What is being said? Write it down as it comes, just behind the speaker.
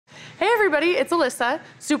Hey everybody, it's Allysa.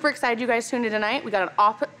 Super excited you guys tuned in tonight. We got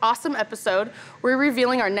an awesome episode. We're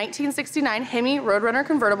revealing our 1969 Hemi Roadrunner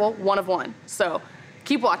convertible, one of one. So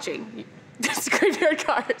keep watching. It's Graveyard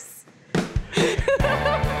Carz.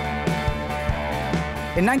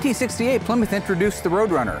 In 1968, Plymouth introduced the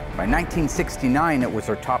Roadrunner. By 1969, it was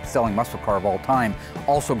their top-selling muscle car of all time,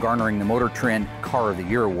 also garnering the Motor Trend Car of the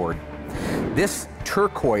Year award. This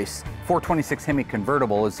turquoise 426 Hemi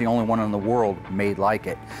convertible is the only one in the world made like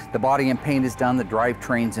it. The body and paint is done, the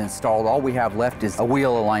drivetrain's installed. All we have left is a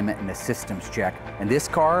wheel alignment and a systems check. And this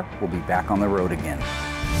car will be back on the road again.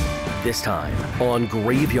 This time on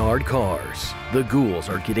Graveyard Carz, the ghouls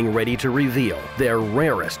are getting ready to reveal their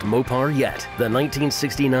rarest Mopar yet, the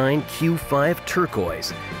 1969 Q5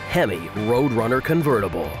 Turquoise Hemi Roadrunner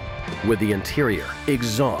convertible. With the interior,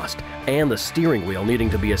 exhaust, and the steering wheel needing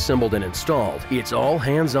to be assembled and installed, it's all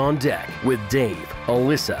hands on deck with Dave,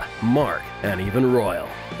 Allysa, Mark, and even Royal.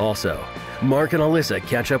 Also, Mark and Allysa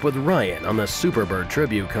catch up with Ryan on the Superbird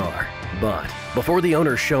tribute car. But before the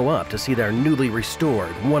owners show up to see their newly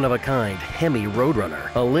restored, one-of-a-kind Hemi Roadrunner,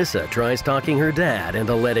 Allysa tries talking her dad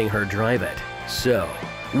into letting her drive it. So,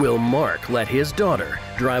 will Mark let his daughter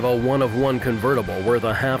drive a one-of-one convertible worth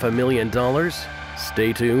 $500,000?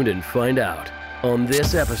 Stay tuned and find out on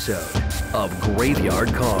this episode of Graveyard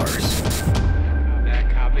Carz. They're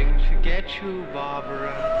coming to get you,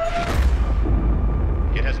 Barbara.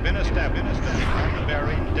 It has been established that the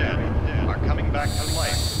very dead are coming back to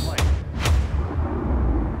life.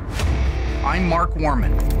 I'm Mark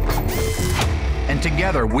Warman, and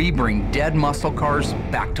together we bring dead muscle cars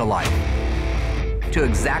back to life, to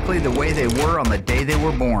exactly the way they were on the day they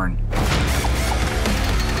were born.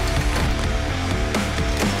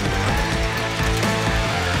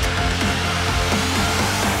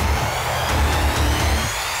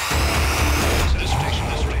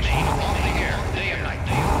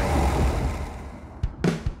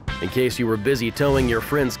 In case you were busy towing your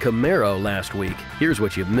friend's Camaro last week, here's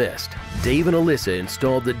what you missed. Dave and Allysa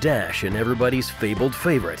installed the dash in everybody's fabled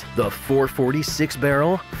favorite, the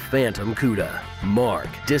 446-barrel Phantom Cuda. Mark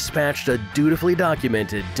dispatched a dutifully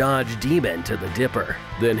documented Dodge Demon to the Dipper.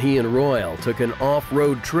 Then he and Royal took an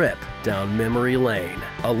off-road trip down memory lane.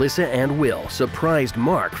 Allysa and Will surprised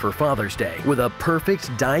Mark for Father's Day with a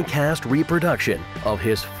perfect die-cast reproduction of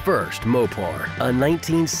his first Mopar, a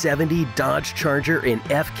 1970 Dodge Charger in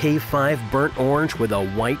FK5 burnt orange with a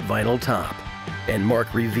white vinyl top. And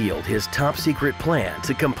Mark revealed his top-secret plan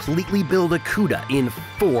to completely build a Cuda in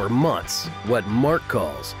 4 months, what Mark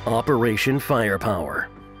calls Operation Firepower.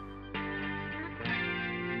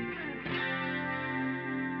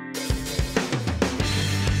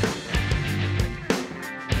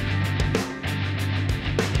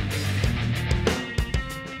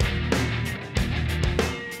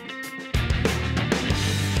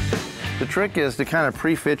 The trick is to kind of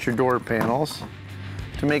pre-fit your door panels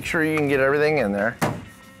to make sure you can get everything in there.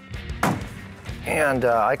 And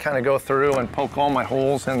I kind of go through and poke all my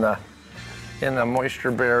holes in the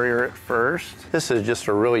moisture barrier at first. This is just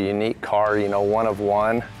a really unique car, you know, one of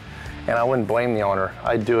one. And I wouldn't blame the owner.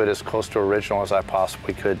 I'd do it as close to original as I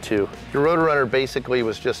possibly could too. The Roadrunner basically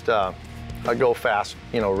was just a go fast,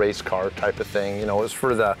 you know, race car type of thing. You know, it was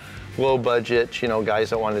for the low budget, you know,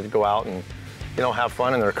 guys that wanted to go out and, you know, have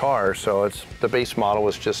fun in their car. So the base model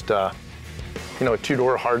was just, you know, a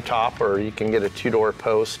 2-door hardtop, or you can get a 2-door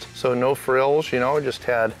post. So no frills, you know, just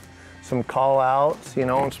had some call outs, you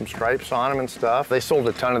know, and some stripes on them and stuff. They sold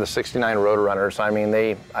a ton of the 69 Roadrunners. I mean,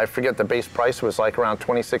 I forget the base price was like around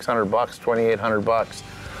 $2,600,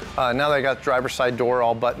 $2,800. Now that I got the driver's side door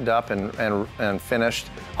all buttoned up and finished,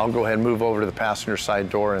 I'll go ahead and move over to the passenger side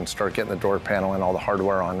door and start getting the door panel and all the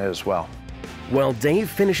hardware on it as well. While Dave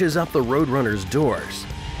finishes up the Roadrunner's doors,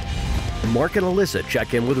 Mark and Allysa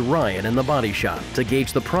check in with Ryan in the body shop to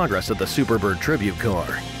gauge the progress of the Superbird tribute car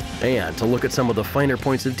and to look at some of the finer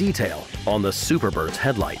points of detail on the Superbird's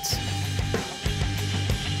headlights.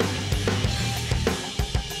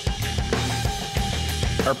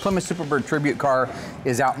 Our Plymouth Superbird tribute car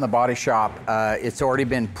is out in the body shop. It's already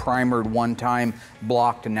been primered one time,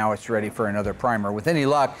 blocked, and now it's ready for another primer. With any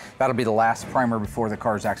luck, that'll be the last primer before the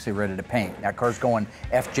car's actually ready to paint. That car's going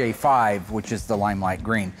FJ5, which is the limelight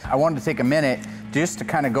green. I wanted to take a minute just to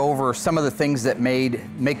kind of go over some of the things that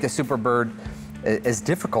make the Superbird as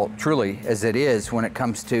difficult, truly, as it is when it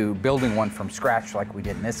comes to building one from scratch like we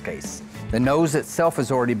did in this case. The nose itself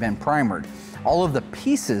has already been primered. All of the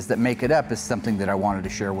pieces that make it up is something that I wanted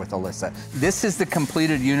to share with Allysa. This is the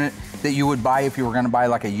completed unit that you would buy if you were gonna buy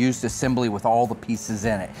like a used assembly with all the pieces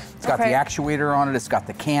in it. It's got the actuator on it, it's got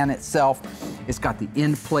the can itself, it's got the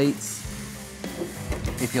end plates.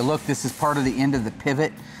 If you look, this is part of the end of the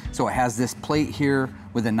pivot. So it has this plate here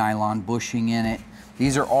with a nylon bushing in it.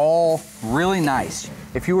 These are all really nice.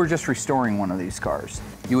 If you were just restoring one of these cars,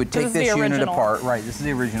 you would take this unit apart. Right, this is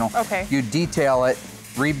the original. Okay. You'd detail it,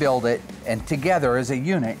 rebuild it, and together as a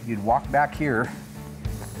unit, you'd walk back here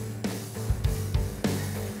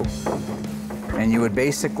and you would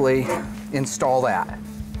basically install that.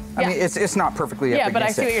 I mean, it's not perfectly up but I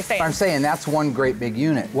against see it. what you're saying. I'm saying that's one great big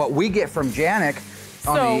unit. What we get from Janik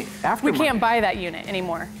on the aftermarket, we can't buy that unit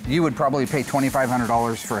anymore. You would probably pay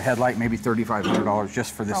 $2,500 for a headlight, maybe $3,500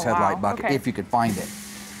 just for this headlight bucket, if you could find it.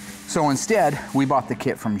 So instead, we bought the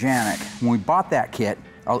kit from Janik. When we bought that kit,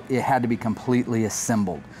 it had to be completely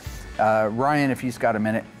assembled. Ryan, if you've got a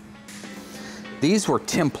minute. These were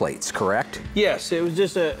templates, correct? Yes, it was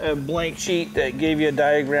just a blank sheet that gave you a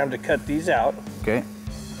diagram to cut these out. Okay.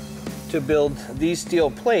 To build these steel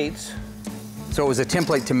plates. So it was a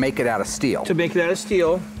template to make it out of steel. To make it out of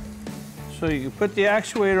steel. So you can put the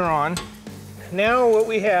actuator on. Now what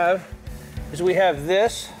we have is we have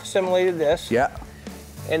this, simulated this. Yeah.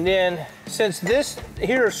 And then since this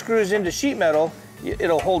here screws into sheet metal,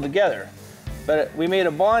 it'll hold together. But we made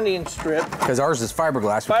a bonding strip. Because ours is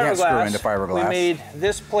fiberglass, we can't screw into fiberglass. We made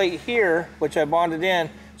this plate here, which I bonded in,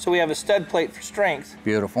 so we have a stud plate for strength.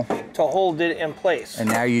 Beautiful. To hold it in place. And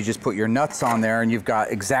now you just put your nuts on there and you've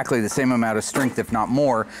got exactly the same amount of strength, if not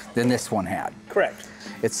more, than this one had. Correct.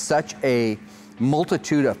 It's such a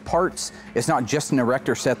multitude of parts. It's not just an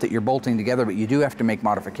erector set that you're bolting together, but you do have to make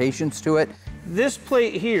modifications to it. This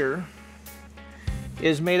plate here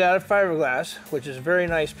is made out of fiberglass, which is a very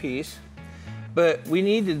nice piece. But we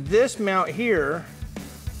needed this mount here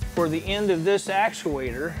for the end of this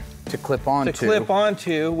actuator to clip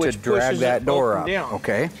onto. Which to drag pushes that door up. Down.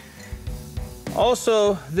 Okay.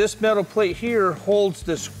 Also, this metal plate here holds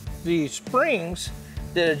the springs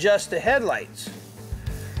that adjust the headlights.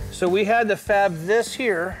 So we had to fab this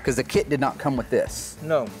here. Because the kit did not come with this.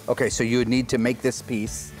 No. Okay, so you would need to make this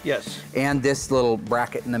piece. Yes. And this little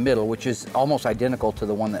bracket in the middle, which is almost identical to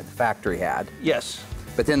the one that the factory had. Yes.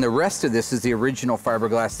 But then the rest of this is the original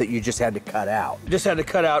fiberglass that you just had to cut out. Just had to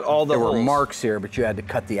cut out all the holes. There were marks here, but you had to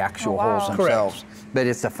cut the actual holes themselves. Correct. But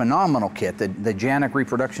it's a phenomenal kit. The Janik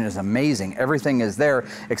reproduction is amazing. Everything is there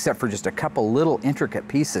except for just a couple little intricate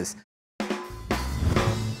pieces.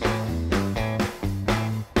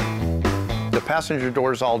 The passenger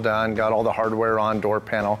door's all done, got all the hardware on, door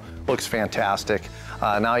panel, looks fantastic.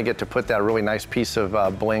 Now I get to put that really nice piece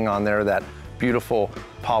of bling on there, that beautiful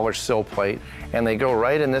polished sill plate. And they go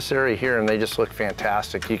right in this area here and they just look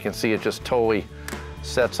fantastic. You can see it just totally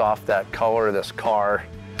sets off that color of this car.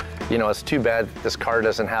 You know, it's too bad this car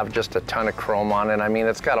doesn't have just a ton of chrome on it. I mean,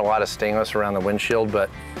 it's got a lot of stainless around the windshield, but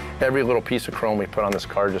every little piece of chrome we put on this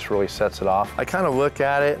car just really sets it off. I kind of look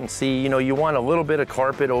at it and see, you know, you want a little bit of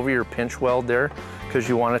carpet over your pinch weld there because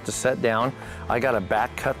you want it to set down. I got to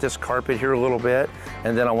back cut this carpet here a little bit,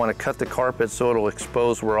 and then I want to cut the carpet so it'll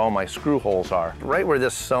expose where all my screw holes are. Right where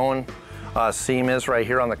this sewn seam is right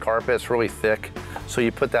here on the carpet, it's really thick. So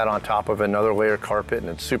you put that on top of another layer of carpet and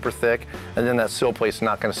it's super thick. And then that sill plate's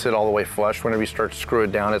not gonna sit all the way flush. Whenever you start to screw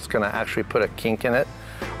it down, it's gonna actually put a kink in it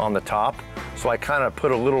on the top. So I kind of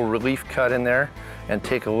put a little relief cut in there and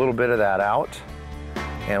take a little bit of that out.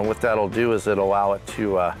 And what that'll do is it'll allow it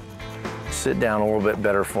to sit down a little bit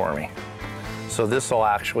better for me. So this will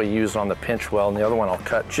actually use on the pinch weld, and the other one I'll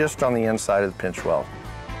cut just on the inside of the pinch weld.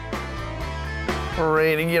 We're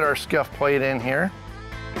ready to get our scuff plate in here.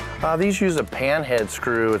 These use a pan head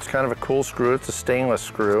screw. It's kind of a cool screw. It's a stainless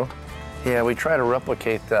screw. Yeah, we try to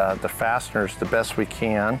replicate the fasteners the best we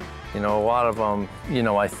can. You know, a lot of them, you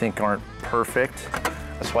know, I think aren't perfect.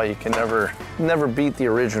 That's why you can never beat the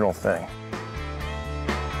original thing.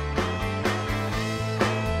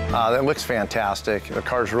 That looks fantastic. The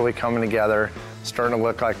car's really coming together. It's starting to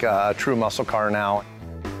look like a true muscle car now.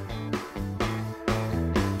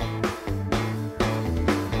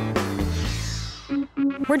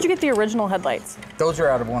 Where'd you get the original headlights? Those are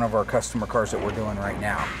out of one of our customer cars that we're doing right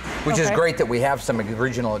now, which is great that we have some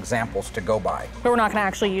original examples to go by. But we're not gonna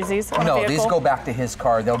actually use these on a vehicle? These go back to his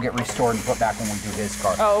car. They'll get restored and put back when we do his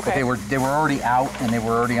car. Oh, okay. But they were already out and they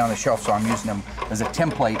were already on the shelf, so I'm using them as a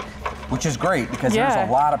template, which is great because there's a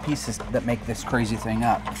lot of pieces that make this crazy thing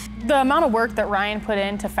up. The amount of work that Ryan put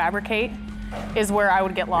in to fabricate is where I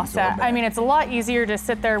would get lost at. I mean, it's a lot easier to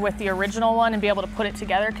sit there with the original one and be able to put it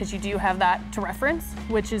together because you do have that to reference,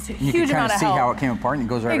 which is a huge amount of help. You can kind of see how it came apart and it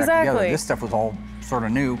goes right back together. This stuff was all sort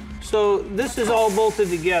of new. So this is all bolted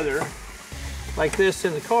together like this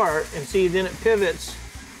in the car, and see, then it pivots,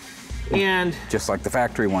 and just like the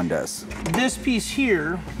factory one does. This piece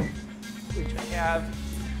here, which I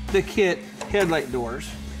have the kit headlight doors.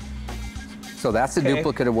 So that's a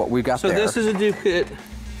duplicate of what we got there. So this is a duplicate,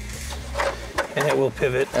 and it will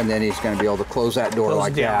pivot. And then he's going to be able to close that door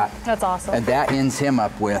like that. That's awesome. And that ends him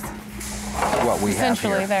up with what we have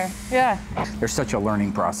here. Essentially there, yeah. There's such a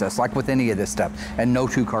learning process, like with any of this stuff, and no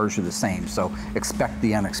two cars are the same, so expect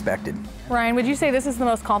the unexpected. Ryan, would you say this is the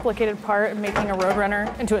most complicated part of making a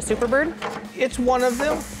Roadrunner into a Superbird? It's one of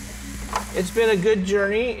them. It's been a good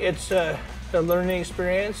journey. It's a learning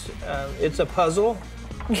experience. It's a puzzle.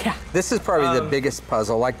 Yeah. This is probably the biggest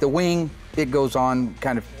puzzle. Like the wing, it goes on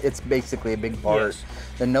kind of, it's basically a big part. Yes.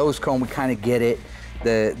 The nose cone, we kind of get it.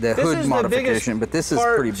 The hood modification, but this is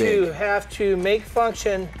pretty big. To have to make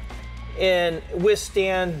function and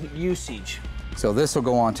withstand usage. So this will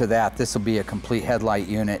go on to that. This will be a complete headlight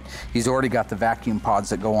unit. He's already got the vacuum pods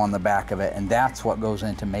that go on the back of it, and that's what goes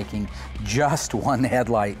into making just one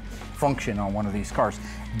headlight function on one of these cars.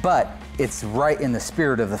 But it's right in the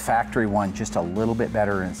spirit of the factory one, just a little bit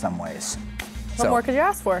better in some ways. What more could you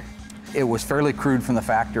ask for? It was fairly crude from the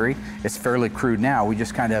factory. It's fairly crude now. We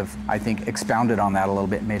just kind of, I think, expounded on that a little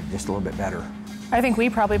bit and made it just a little bit better. I think we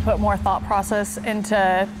probably put more thought process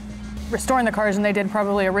into restoring the cars than they did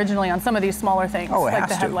probably originally on some of these smaller things, like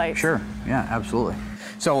the headlights. Sure, yeah, absolutely.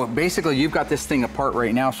 So basically, you've got this thing apart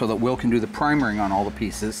right now so that Will can do the primering on all the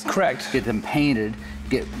pieces. Correct. Get them painted,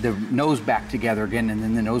 get the nose back together again, and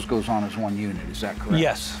then the nose goes on as one unit. Is that correct?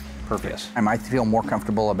 Yes. Perfect. Yes. I might feel more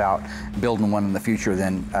comfortable about building one in the future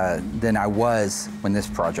than I was when this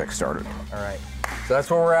project started. All right. So that's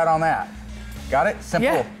where we're at on that. Got it? Simple.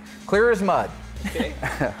 Yeah. Clear as mud. Okay.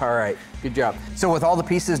 All right. Good job. So with all the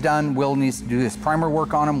pieces done, Will needs to do his primer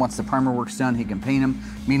work on them. Once the primer work's done, he can paint them.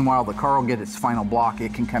 Meanwhile, the car will get its final block.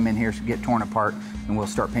 It can come in here, get torn apart, and we'll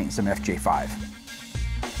start painting some FJ5.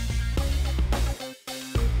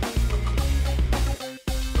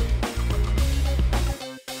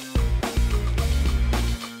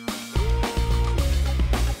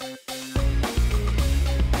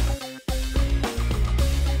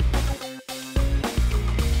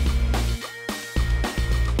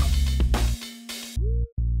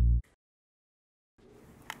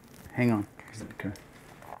 Hang on.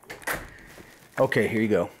 Okay, here you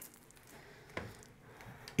go.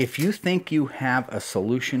 If you think you have a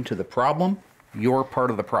solution to the problem, you're part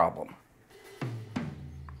of the problem.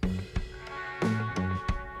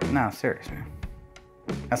 No, serious, man.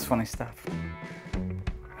 That's funny stuff.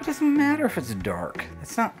 It doesn't matter if it's dark.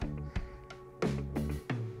 It's not...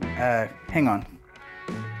 hang on.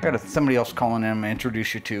 I got somebody else calling in. I'm gonna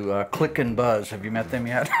introduce you to Click and Buzz. Have you met them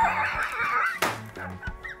yet?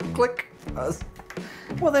 Click, Buzz.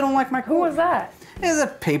 Well, they don't like my... Who was that? There's a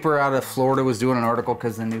paper out of Florida was doing an article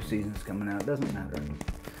because the new season's coming out. It doesn't matter.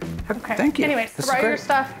 Okay. Thank you. Anyways, This is write your great.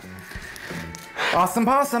 stuff. Awesome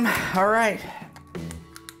possum. All right.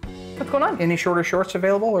 What's going on? Any shorter shorts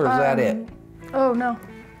available, or is that it? Oh, no.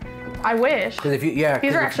 I wish. 'Cause if you, yeah.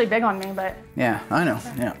 These are actually big on me, but... Yeah, I know.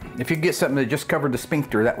 Yeah. If you could get something that just covered the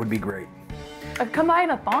sphincter, that would be great. I'd come by in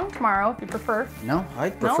a thong tomorrow if you prefer. No, I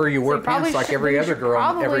prefer you So wear you probably pants like should- every you other should- girl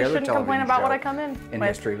on every probably other shouldn't television complain about show what I come in with.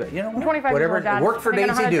 history. But you know, I'm 25 whatever. years old, It worked for I think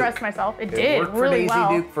I know Daisy how to Duke. dress myself. It It did worked for really Daisy well.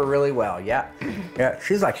 Duke for really well. Yeah, yeah.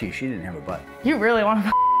 She's like you. She didn't have a butt. You really want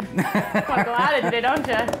to go at it today, don't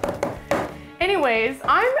you? Anyways,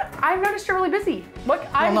 I've noticed you're really busy. What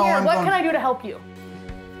can I do to help you?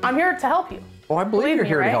 I'm here to help you. Oh, I believe you're me,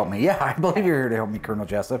 here right? to help me. Yeah, I believe you're here to help me, Colonel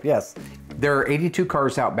Jessup. Yes. There are 82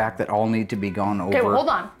 cars out back that all need to be gone over. Okay, well, hold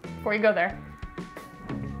on before you go there.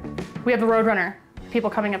 We have the Roadrunner. People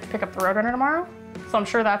coming up to pick up the Roadrunner tomorrow. So I'm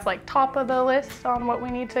sure that's like top of the list on what we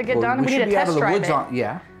need to get done. We need should to be out test of the drive woods it. on.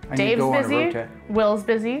 Yeah. I need to Dave's go on a road busy. test. Will's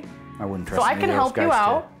busy. I wouldn't trust So I any can of those help you guys to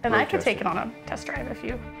out, and I road could test take it. it on a test drive if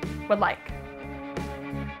you would like.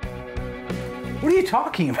 What are you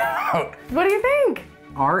talking about? What do you think?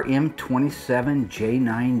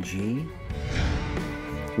 RM27J9G.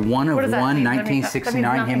 One of What does that one mean? That means 1969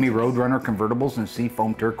 nothing Hemi to me. Roadrunner convertibles in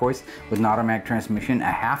seafoam turquoise with an automatic transmission, a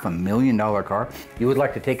 $500,000 car. You would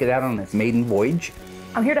like to take it out on its maiden voyage?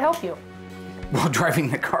 I'm here to help you. Well, driving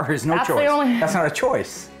the car is no That's the choice. only- That's not a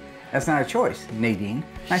choice. That's not a choice, Nadine.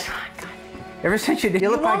 Nice. Ever since you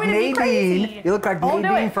look want like me to be Nadine. crazy. You look like I'll do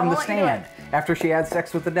Nadine it. from I'll The let you do Stand after she had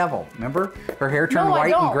sex with the devil. Remember? Her hair turned No, I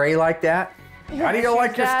white and don't. gray like that. How do you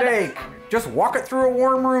like your Dad. steak? Just walk it through a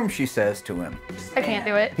warm room, she says to him. I can't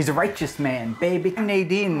do it. He's a righteous man, baby.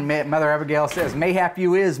 Nadine, Mother Abigail says, mayhap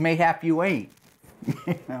you is, mayhap you ain't.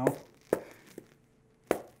 You know?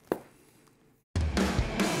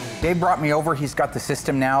 Dave brought me over. He's got the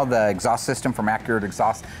system now, the exhaust system from Accurate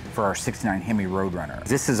Exhaust for our 69 Hemi Roadrunner.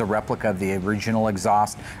 This is a replica of the original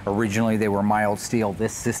exhaust. Originally, they were mild steel.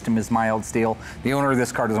 This system is mild steel. The owner of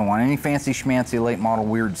this car doesn't want any fancy schmancy late model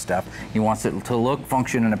weird stuff. He wants it to look,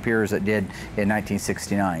 function, and appear as it did in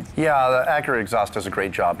 1969. Yeah, the Accurate Exhaust does a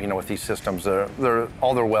great job, you know, with these systems.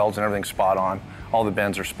 All their welds and everything's spot on. All the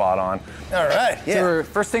bends are spot on. All right, yeah. So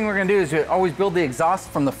first thing we're gonna do is always build the exhaust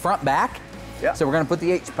from the front back. Yeah. So we're gonna put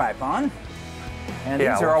the H-pipe on. And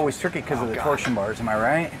these are always tricky because of the torsion bars, am I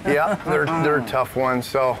right? Yeah, they're tough ones,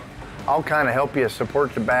 so I'll kind of help you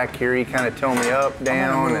support the back here. You kind of tell me up,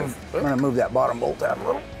 down, I'm gonna move that bottom bolt out a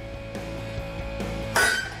little.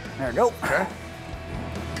 There we go. Okay.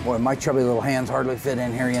 Boy, my chubby little hands hardly fit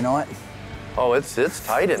in here, you know what? Oh, it's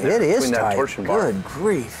tight in there. It is between tight. that torsion bar. Good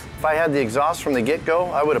grief. If I had the exhaust from the get-go,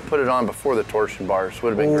 I would have put it on before the torsion bars. Would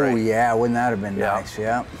have been great. Oh yeah, wouldn't that have been Yeah. nice?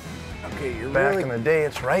 Yeah. Okay, you're Back in the day,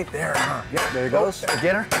 it's right there, huh? Yep, there it goes.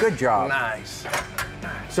 Get her? Good job. Nice.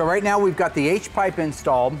 So right now we've got the H-pipe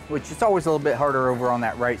installed, which is always a little bit harder over on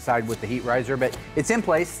that right side with the heat riser, but it's in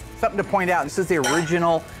place. Something to point out, this is the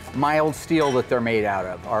original mild steel that they're made out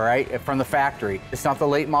of, all right, from the factory. It's not the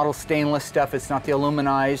late model stainless stuff, it's not the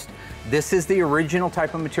aluminized. This is the original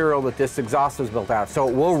type of material that this exhaust was built out of. So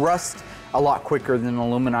it will rust a lot quicker than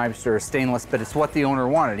aluminized or stainless, but it's what the owner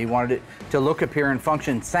wanted. He wanted it to look, appear, and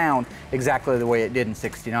function, sound exactly the way it did in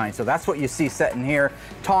 '69. So that's what you see sitting here.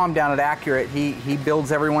 Tom down at Accurate, he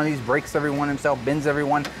builds every one of these, breaks every one himself, bends every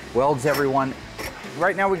one, welds every one.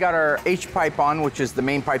 Right now we got our H-pipe on, which is the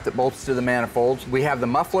main pipe that bolts to the manifolds. We have the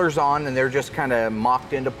mufflers on and they're just kind of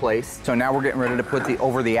mocked into place. So now we're getting ready to put the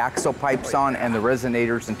over the axle pipes on and the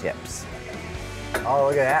resonators and tips. Oh,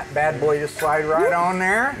 look at that bad boy just slide right on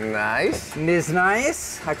there. Nice. Niz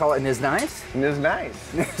nice. I call it niz nice. Niz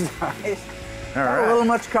nice. Niz nice. All Got right. a little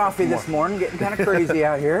much coffee this morning, getting kind of crazy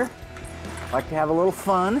out here. Like to have a little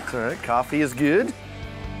fun. All right, coffee is good.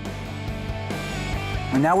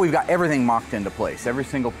 And now we've got everything mocked into place, every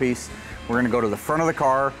single piece. We're gonna go to the front of the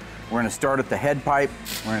car. We're gonna start at the head pipe.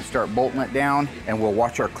 We're gonna start bolting it down and we'll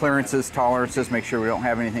watch our clearances, tolerances, make sure we don't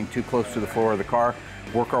have anything too close to the floor of the car.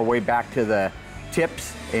 Work our way back to the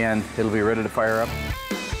tips and it'll be ready to fire up.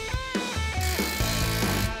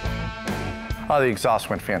 Oh, the exhaust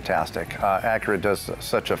went fantastic. Accurate does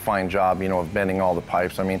such a fine job, you know, of bending all the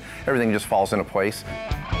pipes. I mean, everything just falls into place.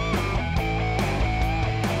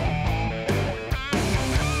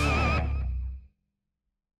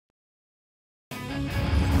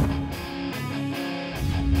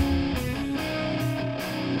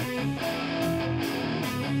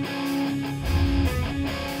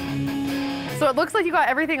 So it looks like you got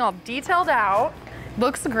everything all detailed out.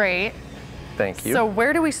 Looks great. Thank you. So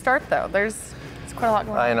where do we start though? There's quite a lot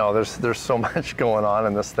going on. I know, there's so much going on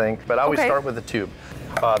in this thing, but I always start with the tube.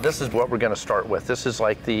 This is what we're gonna start with. This is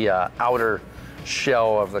like the outer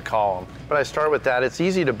shell of the column. But I start with that. It's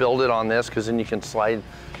easy to build it on this because then you can slide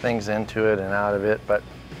things into it and out of it. But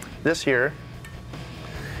this here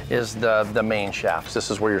is the main shafts.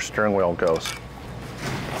 This is where your steering wheel goes.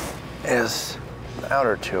 Is the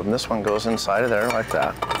outer tube. And this one goes inside of there like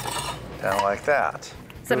that, down like that.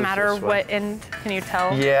 Does it matter what end? Can you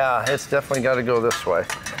tell? Yeah, it's definitely got to go this way.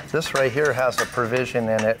 This right here has a provision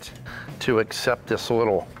in it to accept this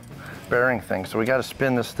little bearing thing. So we got to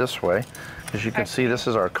spin this way. As you can see, this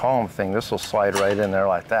is our column thing. This will slide right in there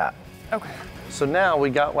like that. Okay. So now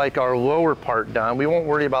we got like our lower part done. We won't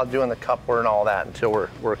worry about doing the coupler and all that until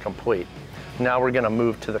we're complete. Now we're going to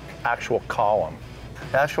move to the actual column.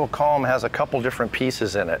 The actual column has a couple different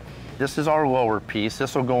pieces in it. This is our lower piece.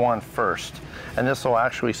 This will go on first. And this will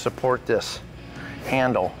actually support this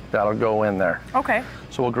handle that'll go in there. Okay.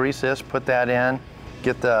 So we'll grease this, put that in,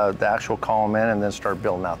 get the actual column in, and then start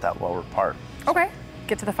building out that lower part. Okay.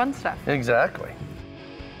 Get to the fun stuff. Exactly.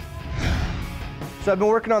 So I've been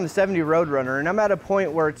working on the 70 Roadrunner, and I'm at a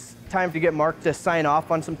point where it's time to get Mark to sign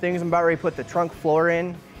off on some things. I'm about ready to put the trunk floor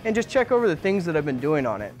in and just check over the things that I've been doing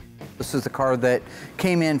on it. This is the car that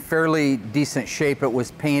came in fairly decent shape. It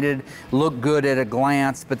was painted, looked good at a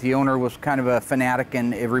glance, but the owner was kind of a fanatic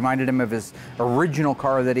and it reminded him of his original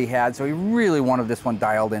car that he had, so he really wanted this one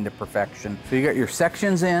dialed into perfection. So you got your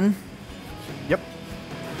sections in. Yep.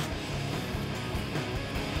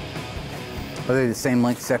 Are they the same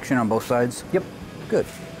length section on both sides? Yep. Good.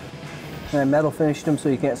 And I metal finished them so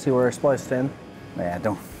you can't see where I spliced in. Yeah,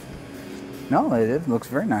 don't. No, it looks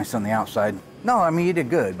very nice on the outside. No, I mean, you did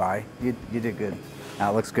good, Vi. You did good. That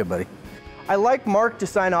looks good, buddy. I like Mark to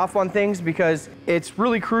sign off on things because it's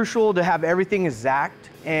really crucial to have everything exact.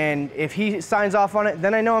 And if he signs off on it,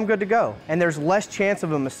 then I know I'm good to go. And there's less chance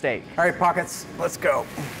of a mistake. All right, Pockets, let's go.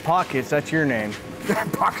 Pockets, that's your name.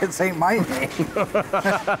 Pockets ain't my name.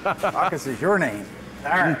 Pockets is your name.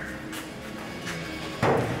 All right.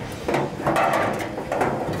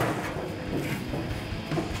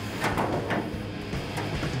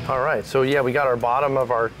 All right, so yeah, we got our bottom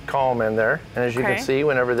of our column in there. And as you can see,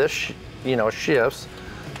 whenever this, shifts,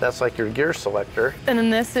 that's like your gear selector. And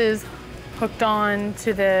then this is hooked on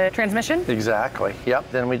to the transmission? Exactly, yep.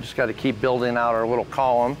 Then we just got to keep building out our little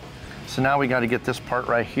column. So now we got to get this part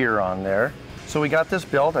right here on there. So we got this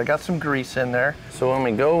built, I got some grease in there. So when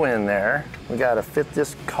we go in there, we got to fit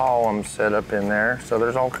this column set up in there. So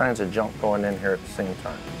there's all kinds of junk going in here at the same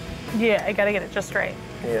time. Yeah, I got to get it just right.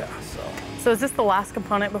 Yeah, So is this the last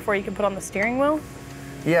component before you can put on the steering wheel?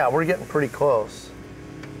 Yeah, we're getting pretty close.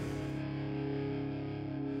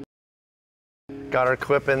 Got our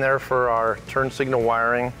clip in there for our turn signal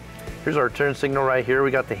wiring. Here's our turn signal right here.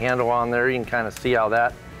 We got the handle on there. You can kind of see how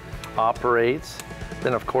that operates.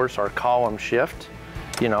 Then of course our column shift.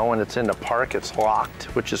 You know, when it's into park, it's locked,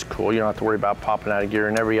 which is cool. You don't have to worry about popping out of gear,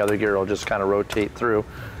 and every other gear will just kind of rotate through.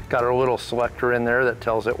 Got our little selector in there that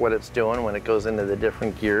tells it what it's doing when it goes into the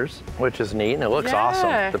different gears, which is neat, and it looks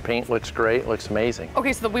awesome. The paint looks great, looks amazing.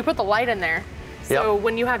 Okay, so we put the light in there. So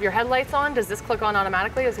when you have your headlights on, does this click on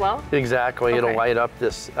automatically as well? Exactly, it'll light up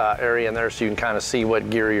this area in there so you can kind of see what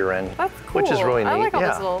gear you're in. That's cool. Which is really neat. I like all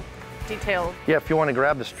this little detail. Yeah, if you want to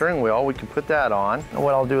grab the steering wheel, we can put that on. And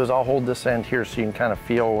what I'll do is I'll hold this end here so you can kind of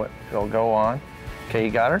feel what it'll go on. Okay,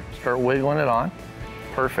 you got her? Start wiggling it on.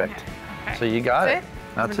 Perfect. Okay. So you got it.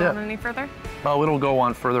 That's it. Any further? Oh, it'll go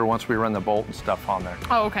on further once we run the bolt and stuff on there.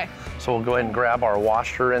 Oh, okay. So we'll go ahead and grab our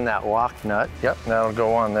washer in that lock nut. Yep, that'll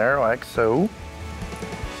go on there like so.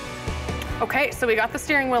 Okay, so we got the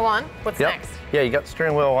steering wheel on. What's next? Yeah, you got the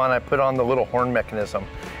steering wheel on. I put on the little horn mechanism.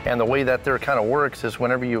 And the way that there kind of works is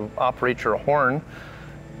whenever you operate your horn,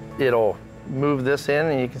 it'll move this in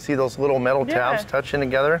and you can see those little metal tabs touching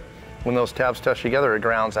together. When those tabs touch together, it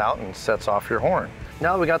grounds out and sets off your horn.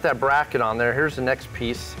 Now that we got that bracket on there, here's the next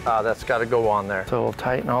piece that's got to go on there. So we'll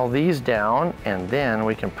tighten all these down and then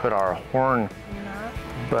we can put our horn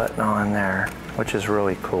button on there, which is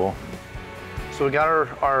really cool. So we got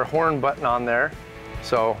our horn button on there.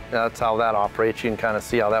 So that's how that operates. You can kind of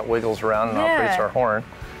see how that wiggles around and operates our horn.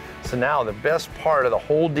 So now the best part of the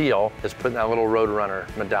whole deal is putting that little Roadrunner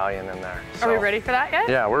medallion in there. So, are we ready for that yet?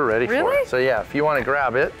 Yeah, we're ready for it. So yeah, if you want to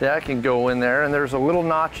grab it, that can go in there, and there's a little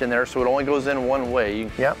notch in there, so it only goes in one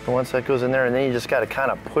way. Yep, once that goes in there, and then you just got to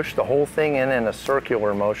kind of push the whole thing in a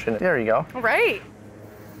circular motion. There you go. All right.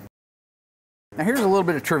 Now here's a little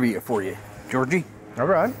bit of trivia for you, Georgie. All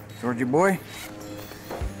right. Georgie boy.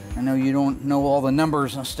 I know you don't know all the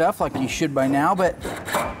numbers and stuff like you should by now, but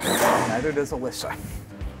neither does Allysa.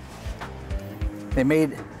 They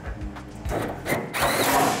made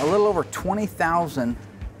a little over 20,000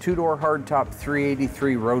 two-door hardtop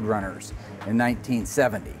 383 Roadrunners in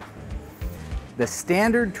 1970. The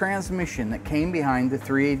standard transmission that came behind the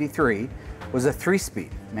 383 was a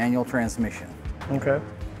 3-speed manual transmission. Okay.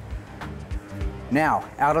 Now,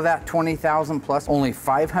 out of that 20,000 plus, only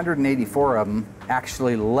 584 of them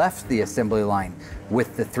actually left the assembly line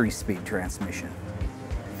with the 3-speed transmission.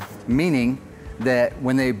 Meaning that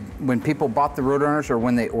when people bought the Roadrunners or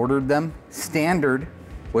when they ordered them, standard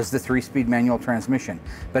was the 3-speed manual transmission.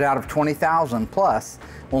 But out of 20,000 plus,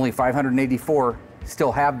 only 584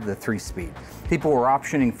 still have the 3-speed. People were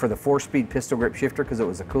optioning for the 4-speed pistol grip shifter because it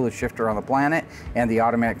was the coolest shifter on the planet, and the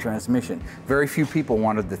automatic transmission. Very few people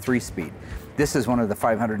wanted the 3-speed. This is one of the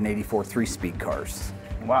 584 3-speed cars.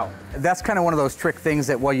 Wow. That's kind of one of those trick things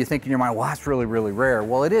that, well, you think in your mind, well, that's really, really rare.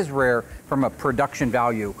 Well, it is rare from a production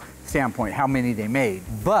value standpoint, how many they made,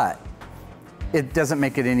 but it doesn't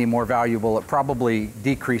make it any more valuable. It probably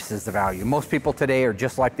decreases the value. Most people today are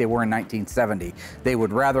just like they were in 1970. They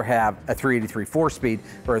would rather have a 383 4-speed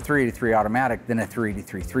or a 383 automatic than a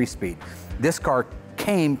 383 3-speed. This car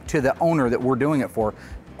came to the owner that we're doing it for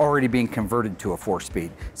already being converted to a 4-speed.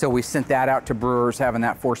 So we sent that out to brewers, having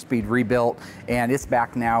that 4-speed rebuilt, and it's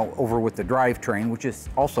back now over with the drivetrain, which is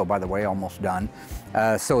also, by the way, almost done.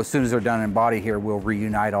 So as soon as they're done in body here, we'll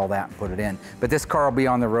reunite all that and put it in. But this car will be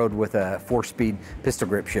on the road with a 4-speed pistol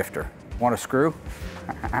grip shifter. Want a screw?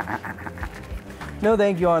 No,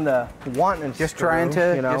 thank you on the wanting Just screw, trying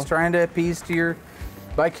to, you know? just trying to appease to your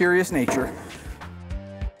bi-curious nature.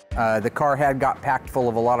 The car had got packed full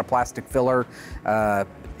of a lot of plastic filler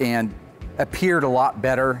and appeared a lot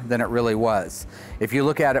better than it really was. If you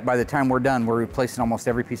look at it, by the time we're done, we're replacing almost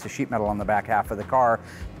every piece of sheet metal on the back half of the car.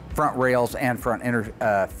 front rails and front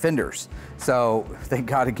fenders. So thank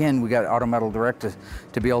God, again, we got Auto Metal Direct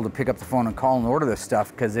to be able to pick up the phone and call and order this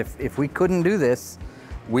stuff, because if we couldn't do this,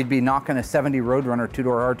 we'd be knocking a 70 Roadrunner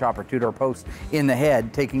two-door hardtop or two-door post in the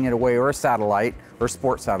head, taking it away, or a satellite, or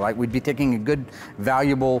sport satellite. We'd be taking a good,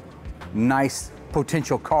 valuable, nice,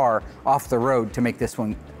 potential car off the road to make this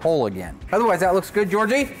one whole again. Otherwise, that looks good,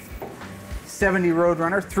 Georgie. 70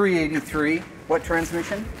 Roadrunner, 383. What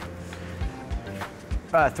transmission?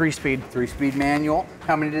 3-speed. 3-speed manual.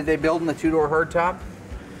 How many did they build in the two-door hardtop?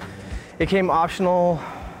 It came optional,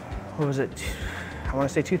 what was it? I want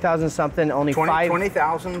to say 2,000 something, only 20,000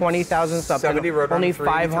 something. 70 Roadrunner, only 383s.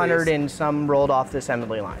 500 and some rolled off the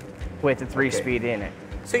assembly line with the 3-speed in it.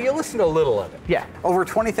 So you listened to a little of it. Yeah. Over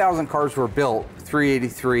 20,000 cars were built,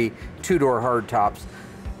 383 two-door hardtops.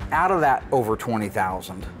 Out of that over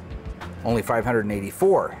 20,000, only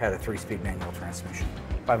 584 had a 3-speed manual transmission.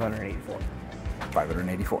 584.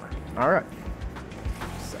 584. All right.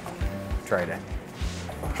 So, try to.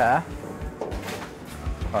 Huh?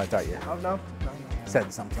 Oh, I thought you No.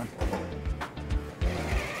 said something.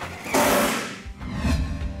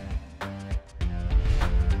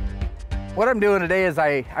 What I'm doing today is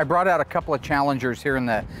I brought out a couple of challengers here in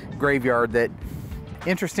the graveyard that,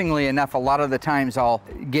 interestingly enough, a lot of the times I'll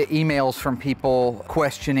get emails from people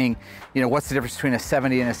questioning, you know, what's the difference between a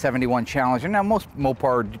 70 and a 71 Challenger. Now, most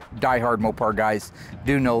Mopar, diehard Mopar guys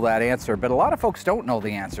do know that answer, but a lot of folks don't know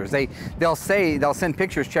the answers. They'll send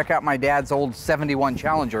pictures, check out my dad's old 71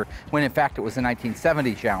 Challenger, when in fact it was a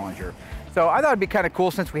 1970 Challenger. So I thought it'd be kind of cool,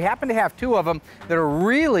 since we happen to have two of them that are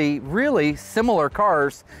really, really similar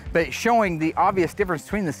cars, but showing the obvious difference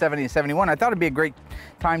between the 70 and 71. I thought it'd be a great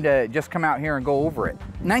time to just come out here and go over it.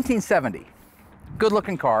 1970, good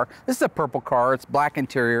looking car. This is a purple car, it's black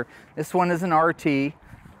interior. This one is an RT.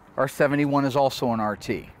 Our 71 is also an RT.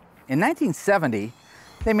 In 1970,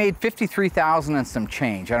 they made 53,000 and some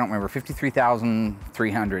change. I don't remember,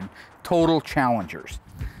 53,300 total Challengers.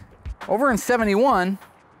 Over in 71,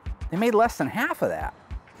 they made less than half of that.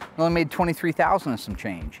 They only made 23,000 and some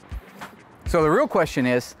change. So the real question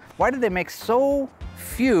is, why did they make so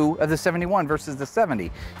few of the 71 versus the 70?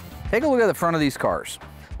 Take a look at the front of these cars.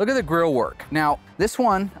 Look at the grille work. Now, this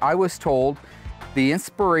one, I was told, the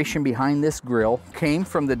inspiration behind this grille came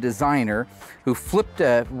from the designer who flipped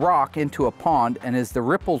a rock into a pond, and as the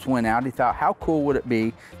ripples went out, he thought, how cool would it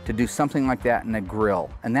be to do something like that in a grille?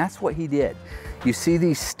 And that's what he did. You see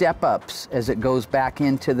these step-ups as it goes back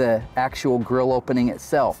into the actual grille opening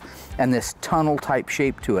itself, and this tunnel type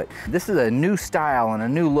shape to it. This is a new style and a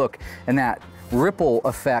new look, and that ripple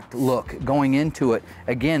effect look going into it,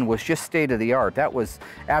 again, was just state of the art. That was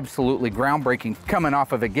absolutely groundbreaking, coming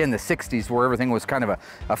off of, again, the 60s, where everything was kind of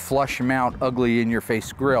a flush mount, ugly in your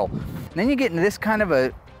face grille. And then you get into this kind of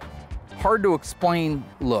a hard to explain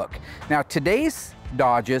look. Now, today's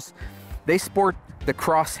Dodges, they sport the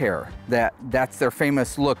crosshair. That's their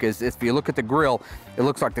famous look, is if you look at the grille, it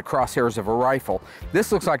looks like the crosshairs of a rifle.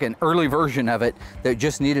 This looks like an early version of it that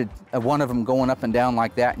just needed one of them going up and down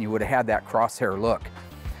like that, and you would have had that crosshair look.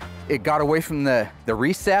 It got away from the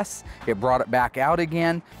recess, it brought it back out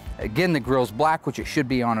again. Again, the grille's black, which it should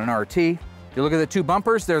be on an RT. You look at the two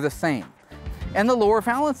bumpers, they're the same. And the lower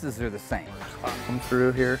valances are the same. Come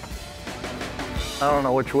through here. I don't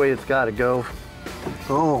know which way it's got to go.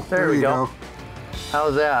 Oh, there we go.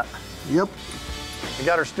 How's that? Yep. We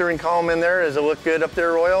got our steering column in there. Does it look good up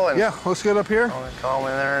there, Royal? And Yeah, looks good up here. column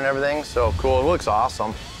in there and everything. So cool. It looks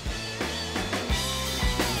awesome.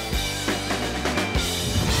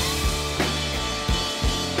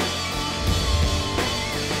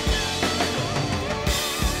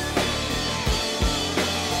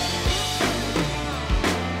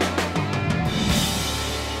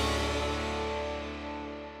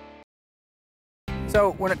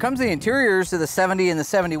 So when it comes to the interiors of the 70 and the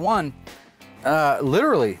 71,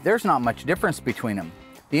 literally, there's not much difference between them.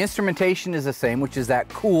 The instrumentation is the same, which is that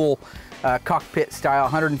cool cockpit style,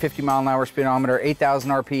 150 mile an hour speedometer, 8,000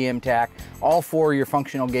 RPM tach, all four of your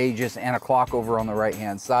functional gauges, and a clock over on the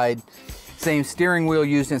right-hand side. Same steering wheel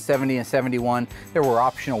used in 70 and 71. There were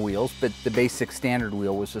optional wheels, but the basic standard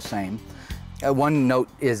wheel was the same. One note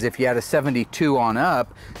is if you had a 72 on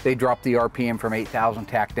up, they dropped the RPM from 8,000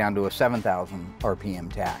 tach down to a 7,000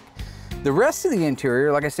 RPM tach. The rest of the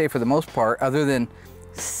interior, like I say, for the most part, other than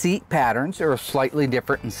seat patterns, are slightly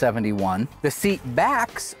different in 71. The seat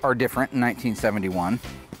backs are different in 1971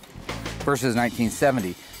 versus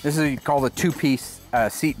 1970. This is what you call the two-piece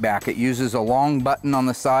seat back. It uses a long button on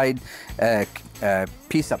the side, a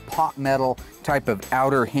piece of pot metal type of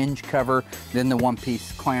outer hinge cover, then the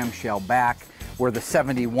one-piece clamshell back, where the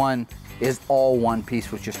 71 is all one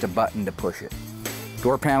piece with just a button to push it.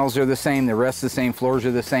 Door panels are the same, the rest the same, floors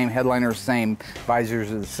are the same, headliners the same,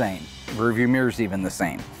 visors are the same, rear view mirrors even the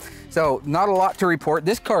same. So not a lot to report.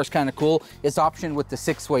 This car is kind of cool. It's optioned with the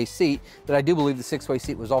 6-way seat, but I do believe the 6-way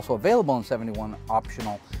seat was also available in 71,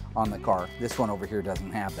 optional on the car. This one over here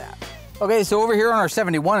doesn't have that. Okay, so over here on our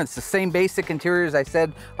 71, it's the same basic interior as I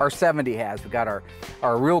said our 70 has. We've got our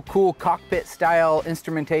real cool cockpit style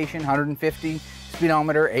instrumentation, 150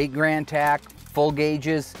 speedometer, 8 grand tach, full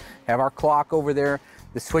gauges, have our clock over there.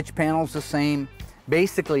 The switch panel's the same.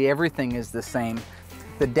 Basically everything is the same.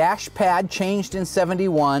 The dash pad changed in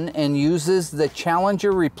 71 and uses the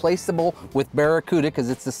Challenger replaceable with Barracuda,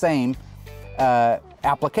 because it's the same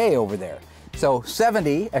applique over there. So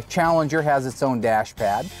 70, a Challenger has its own dash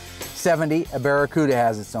pad. 70, a Barracuda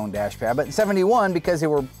has its own dash pad. But 71, because they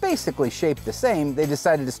were basically shaped the same, they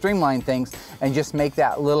decided to streamline things and just make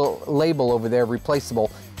that little label over there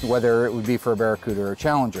replaceable, whether it would be for a Barracuda or a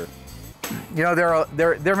Challenger. You know,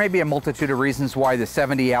 there may be a multitude of reasons why the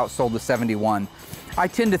 70 outsold the 71. I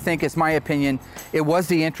tend to think, it's my opinion, it was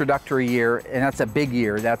the introductory year, and that's a big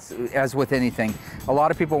year. That's, as with anything, a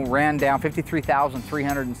lot of people ran down,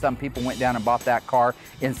 53,300 and some people went down and bought that car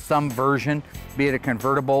in some version, be it a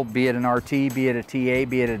convertible, be it an RT, be it a TA,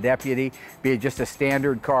 be it a Deputy, be it just a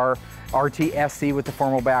standard car, RT SC with the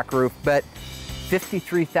formal back roof. But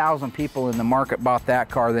 53,000 people in the market bought that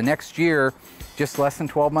car. The next year, just less than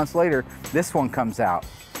 12 months later, this one comes out.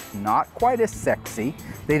 Not quite as sexy.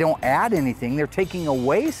 They don't add anything. They're taking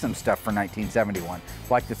away some stuff for 1971,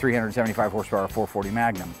 like the 375 horsepower 440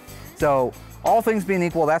 Magnum. So all things being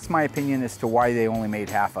equal, that's my opinion as to why they only made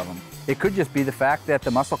half of them. It could just be the fact that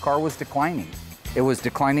the muscle car was declining. It was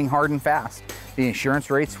declining hard and fast. The insurance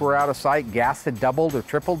rates were out of sight. Gas had doubled or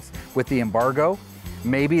tripled with the embargo.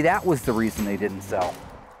 Maybe that was the reason they didn't sell.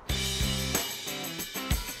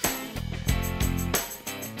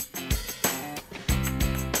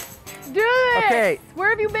 Okay. Where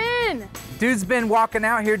have you been? Dude's been walking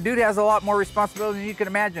out here. Dude has a lot more responsibility than you can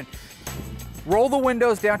imagine. Roll the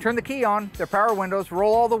windows down, turn the key on, they're power windows,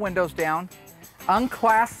 roll all the windows down,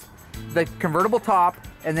 unclasp the convertible top,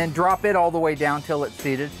 and then drop it all the way down till it's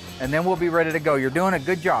seated, and then we'll be ready to go. You're doing a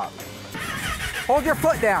good job. Hold your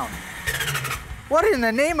foot down. What in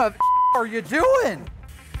the name of are you doing?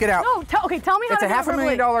 Get out. No, okay, tell me how to do it. It's a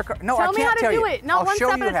 $500,000 car. No, I can't tell you. Tell me how to do it. Not one step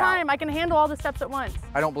at a time. How. I can handle all the steps at once.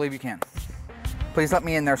 I don't believe you can. Please let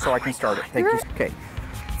me in there so I can start it. Thank you. Okay.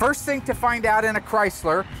 First thing to find out in a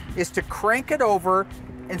Chrysler is to crank it over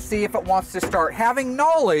and see if it wants to start, having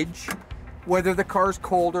knowledge whether the car's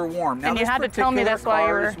cold or warm. Now, and you had to tell me this while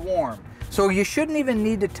you were warm. So you shouldn't even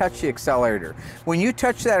need to touch the accelerator. When you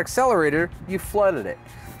touch that accelerator, you flooded it.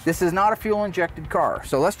 This is not a fuel injected car.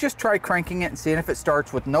 So let's just try cranking it and seeing if it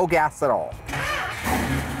starts with no gas at all.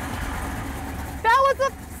 That was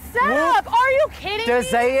a setup. Are you kidding me? To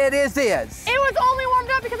say it is. It was only warmed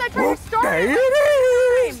up because I tried to start it.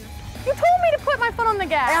 You told me to put my foot on the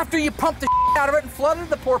gas. After you pumped the out of it and flooded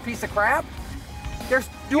the poor piece of crap. There's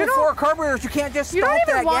dual four carburetors. You can't just stop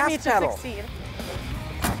that gas pedal. Succeed.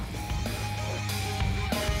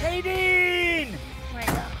 Nadine!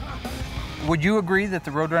 Would you agree that the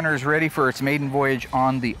Roadrunner is ready for its maiden voyage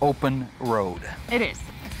on the open road? It is.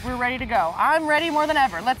 We're ready to go. I'm ready more than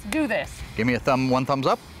ever. Let's do this. Give me a one thumbs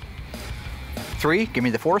up. 3, give me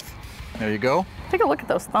the 4th. There you go. Take a look at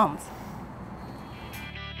those thumbs.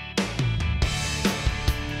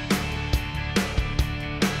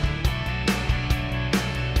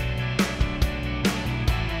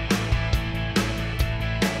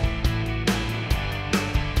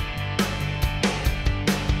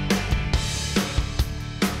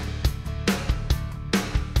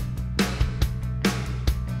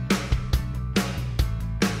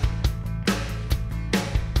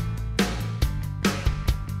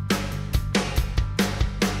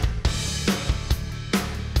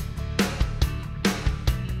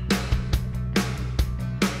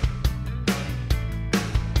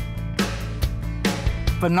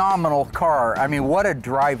 Phenomenal car. I mean, what a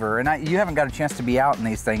driver. And you haven't got a chance to be out in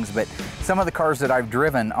these things, but some of the cars that I've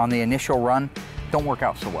driven on the initial run don't work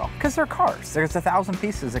out so well because they're cars. There's 1,000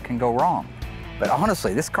 pieces that can go wrong. But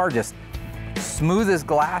honestly, this car just smooth as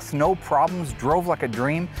glass, no problems, drove like a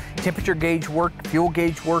dream. Temperature gauge worked, fuel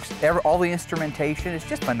gauge works, all the instrumentation. It's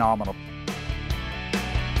just phenomenal.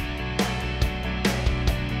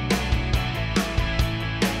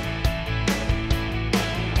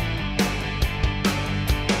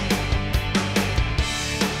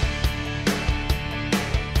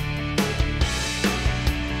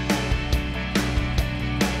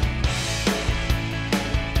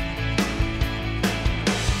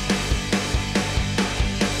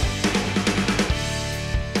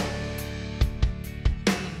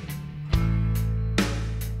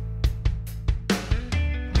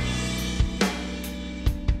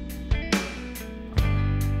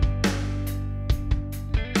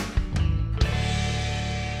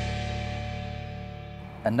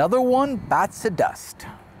 Another one bites the dust.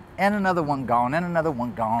 And another one gone, and another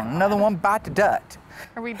one gone. Another one bite the dust.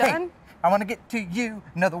 Are we done? Hey, I want to get to you.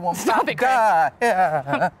 Another one Stop bite it, the dust.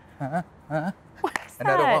 Yeah. What is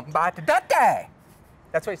Another that? one bite the dust.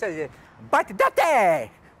 That's what he says. Bite the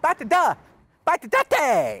dust. Bite the dust. Bite the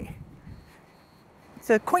dust. It's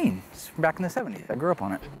a Queen. It's from back in the 70s. I grew up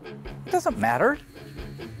on it. It doesn't matter.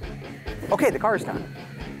 Okay, the car's done.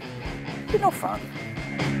 It's no fun.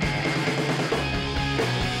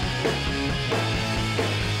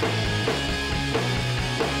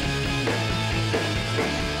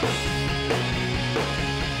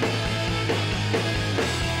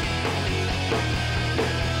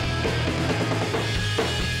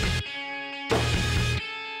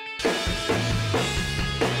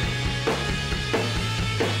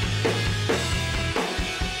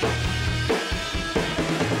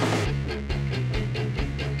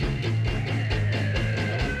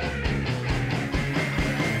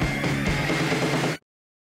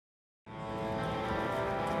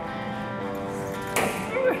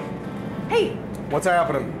 Hey, What's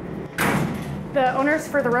happening? the owners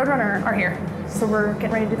for the Roadrunner are here. So we're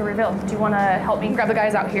getting ready to do the reveal. Do you want to help me grab the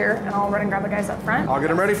guys out here and I'll run and grab the guys up front? I'll get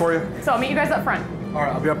them ready for you. So I'll meet you guys up front. All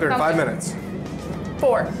right, I'll be up there in Sounds 5 good. minutes.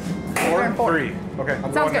 4. 4, 3. Okay, I'm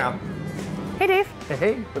Sounds going good. now. Hey Dave,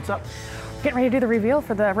 Hey, what's up? getting ready to do the reveal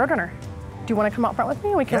for the Roadrunner. Do you want to come out front with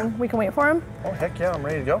me? We can wait for him. Oh, heck yeah, I'm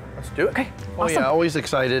ready to go. Let's do it. Okay, Oh awesome. yeah, always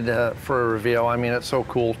excited for a reveal. I mean, it's so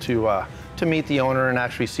cool to meet the owner and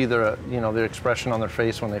actually see their, their expression on their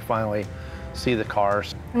face when they finally see the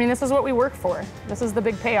cars. I mean, this is what we work for. This is the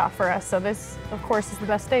big payoff for us. So this, of course, is the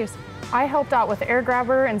best days. I helped out with the air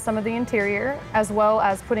grabber and some of the interior, as well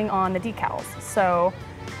as putting on the decals. So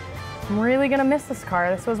I'm really gonna miss this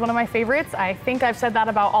car. This was one of my favorites. I think I've said that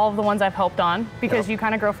about all of the ones I've helped on because you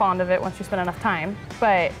kind of grow fond of it once you spend enough time.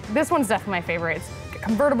 But this one's definitely my favorite. It's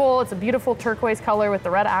convertible, it's a beautiful turquoise color with the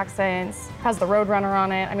red accents, has the Roadrunner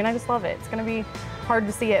on it. I mean, I just love it. It's gonna be hard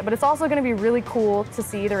to see it, but it's also gonna be really cool to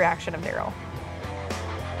see the reaction of Daryl.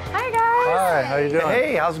 Hi guys! Hi, how you doing?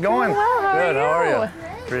 Hey, how's it going? Well, how Good, are how are you?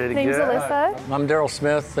 you? Pretty Name's good. Allysa. I'm Daryl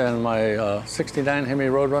Smith, and my 69 Hemi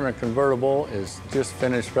Roadrunner convertible is just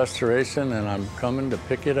finished restoration, and I'm coming to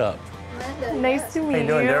pick it up. Nice to meet you. How you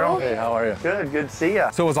doing, Daryl? Hey, how are you? Good to see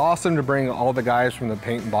ya. So it was awesome to bring all the guys from the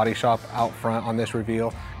paint and body shop out front on this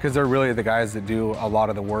reveal because they're really the guys that do a lot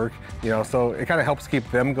of the work, so it kind of helps keep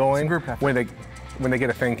them going group effort. when they get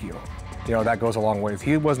a thank you. That goes a long ways.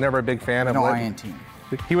 He was never a big fan of No I in team.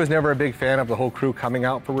 He was never a big fan of the whole crew coming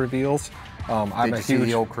out for reveals. I'm Did a you see huge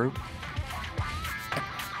the old crew?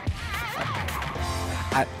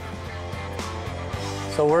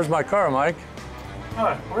 So where's my car, Mike?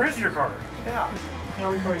 Where is your car? I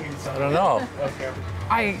don't know.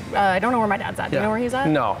 I don't know where my dad's at. Do you know where he's at?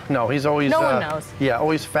 No, he's always. No one knows. Yeah,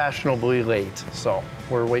 always fashionably late. So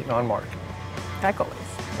we're waiting on Mark. Heck always.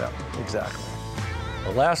 Yeah, exactly.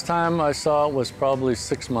 The last time I saw it was probably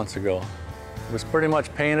 6 months ago. It was pretty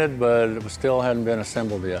much painted, but it still hadn't been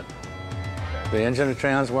assembled yet. The engine and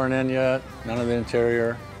trans weren't in yet, none of the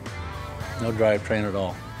interior, no drivetrain at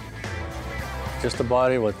all. Just a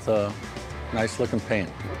body with nice looking paint.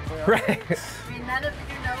 Right. I mean, none of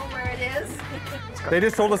you know where it is. They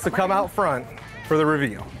just told us to come out front for the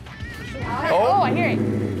reveal. Oh, I hear it.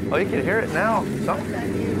 Oh, you can hear it now.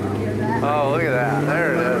 Oh, look at that.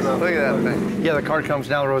 There it is. Look at that thing. Yeah, the car comes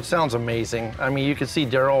down the road. Sounds amazing. I mean, you can see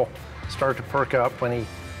Daryl start to perk up when he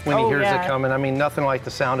hears it coming. I mean, nothing like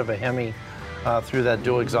the sound of a Hemi through that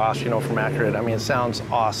dual exhaust, from Accurate. I mean, it sounds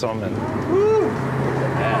awesome. And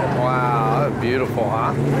wow, that's beautiful,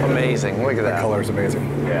 huh? Amazing. Look at that. The color's amazing.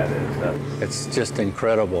 Yeah, it is. It's just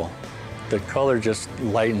incredible. The color just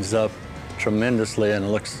lightens up tremendously, and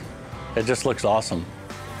it just looks awesome.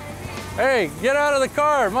 Hey, get out of the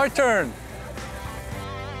car, my turn.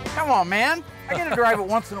 Come on, man. I get to drive it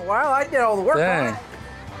once in a while. I did all the work on Dang. it.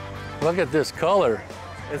 Look at this color.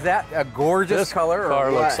 Is that a gorgeous This color? car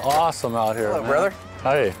or looks what? awesome out here. Hello, man. brother.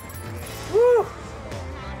 Hey. Woo!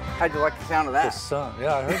 How'd you like the sound of that? The sun.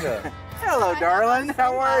 Yeah, I heard that. Hello, darling.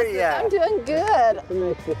 How are you? I'm doing good.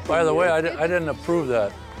 By the way, I didn't approve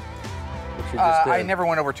that. What you just did. I never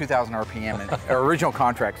went over 2,000 RPM, and our original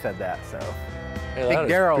contract said that, so. Hey, Big that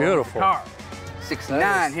is Daryl beautiful. car.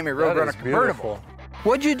 69 Hemi Roadrunner convertible.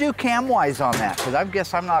 What'd you do cam-wise on that? Because I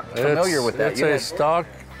guess I'm not familiar with that. It's a stock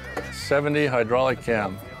 70 hydraulic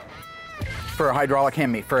cam. For a hydraulic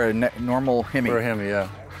Hemi, for a normal Hemi. For a Hemi, yeah.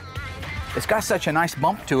 It's got such a nice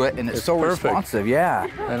bump to it, and it's so perfect. responsive, yeah.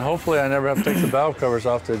 And hopefully I never have to take the valve covers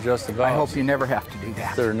off to adjust the valves. I hope you never have to do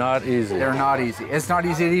that. They're not easy. They're not easy. It's not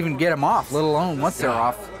easy to even get them off, let alone once they're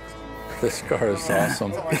off. This car is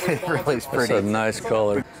awesome. It really is pretty. It's a nice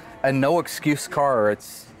color. A no excuse car.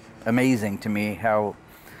 It's amazing to me how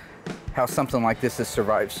something like this has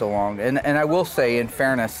survived so long. And I will say, in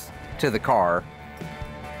fairness to the car,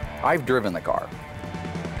 I've driven the car.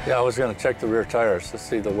 Yeah, I was going to check the rear tires to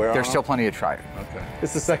see the wear on There's them. still plenty of tire. Okay.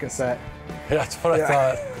 It's the second set. Yeah, that's what I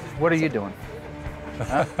thought. What are you doing?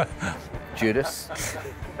 Huh? Judas?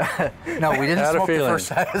 No, we didn't Had a smoke the feeling. first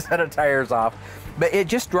set of tires off. But it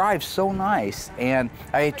just drives so nice, and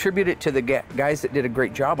I attribute it to the guys that did a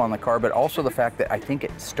great job on the car, but also the fact that I think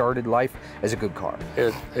it started life as a good car.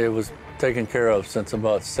 It was taken care of since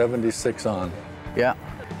about 76 on. Yeah.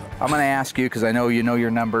 I'm going to ask you, because I know you know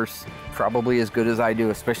your numbers probably as good as I do,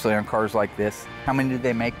 especially on cars like this. How many did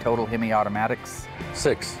they make total Hemi automatics?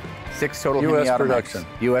 6. 6 total US Hemi automatics.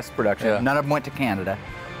 production. U.S. production. Yeah. None of them went to Canada.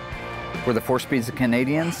 Were the 4-speeds the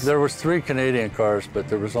Canadians? There was 3 Canadian cars, but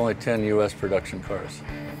there was only 10 U.S. production cars.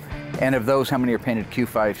 And of those, how many are painted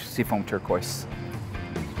Q5 Seafoam turquoise?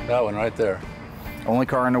 That one right there. Only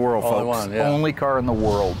car in the world, Only folks. one, yeah. Only car in the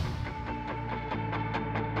world.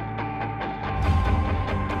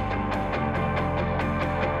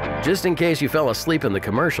 Just in case you fell asleep in the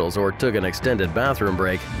commercials or took an extended bathroom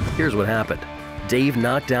break, here's what happened. Dave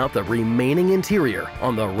knocked out the remaining interior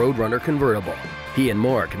on the Roadrunner convertible. He and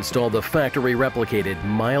Mark installed the factory-replicated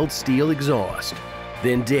mild steel exhaust.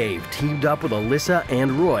 Then Dave teamed up with Allysa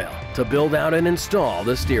and Royal to build out and install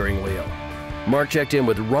the steering wheel. Mark checked in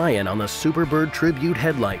with Ryan on the Superbird Tribute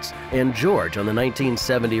headlights and George on the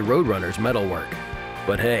 1970 Roadrunner's metalwork.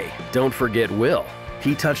 But hey, don't forget Will.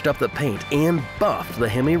 He touched up the paint and buffed the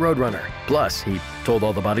Hemi Roadrunner. Plus, he told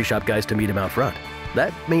all the body shop guys to meet him out front.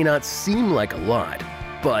 That may not seem like a lot,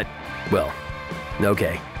 but, well,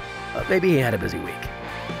 okay. Maybe he had a busy week.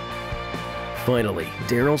 Finally,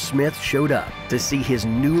 Daryl Smith showed up to see his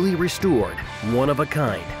newly restored,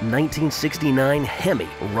 one-of-a-kind 1969 Hemi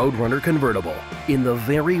Roadrunner convertible in the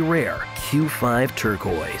very rare Q5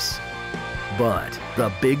 turquoise. But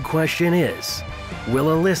the big question is, will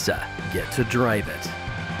Allysa get to drive it?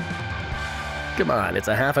 Come on, it's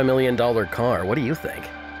a $500,000 car. What do you think?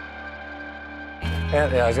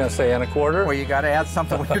 And, yeah, I was going to say, and a quarter. Well, you got to add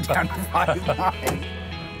something when you're down to 5.9.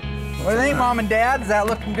 What do you think, Mom and Dad? Is that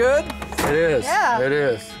looking good? It is. Yeah. It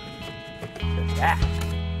is. Yeah.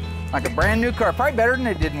 Like a brand new car. Probably better than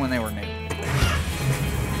it did when they were new.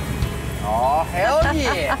 Oh, hell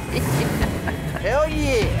yeah. Hell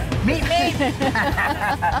yeah. Meet me.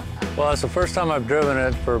 Well, it's the first time I've driven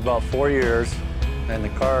it for about 4 years, and the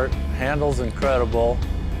car handles incredible.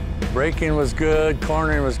 Braking was good,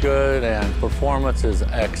 cornering was good, and performance is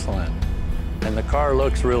excellent. And the car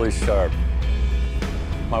looks really sharp.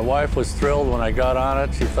 My wife was thrilled when I got on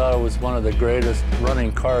it. She thought it was one of the greatest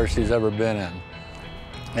running cars she's ever been in.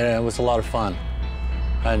 And it was a lot of fun.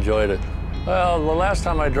 I enjoyed it. Well, the last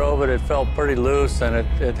time I drove it, it felt pretty loose, and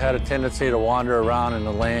it had a tendency to wander around in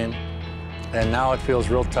the lane. And now it feels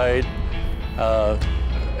real tight.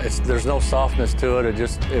 There's no softness to it.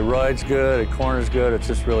 It rides good, it corners good. It's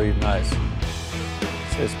just really nice.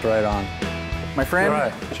 It's right on. My friend,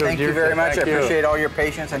 Right. thank you very much. Thank I you. appreciate all your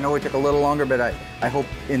patience. I know it took a little longer, but I hope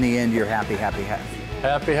in the end you're happy, happy, happy.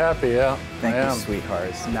 Happy, yeah. Thank I you, am. sweetheart.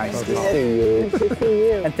 It's nice to Okay. see you. Nice to see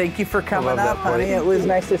you. And thank you for coming love up, that honey. place. It was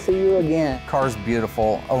nice to see you again. Car's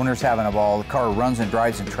beautiful. Owner's having a ball. The car runs and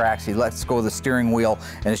drives and tracks. He lets go of the steering wheel,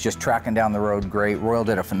 and it's just tracking down the road great. Royal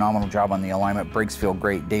did a phenomenal job on the alignment. Brakes feel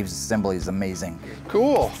great. Dave's assembly is amazing.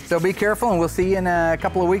 Cool. So be careful, and we'll see you in a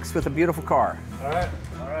couple of weeks with a beautiful car. All right.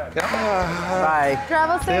 Bye.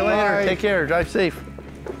 Travel safe. See you later. Take care. Drive safe.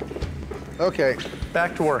 Okay.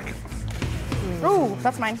 Back to work. Ooh,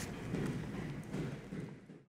 that's mine.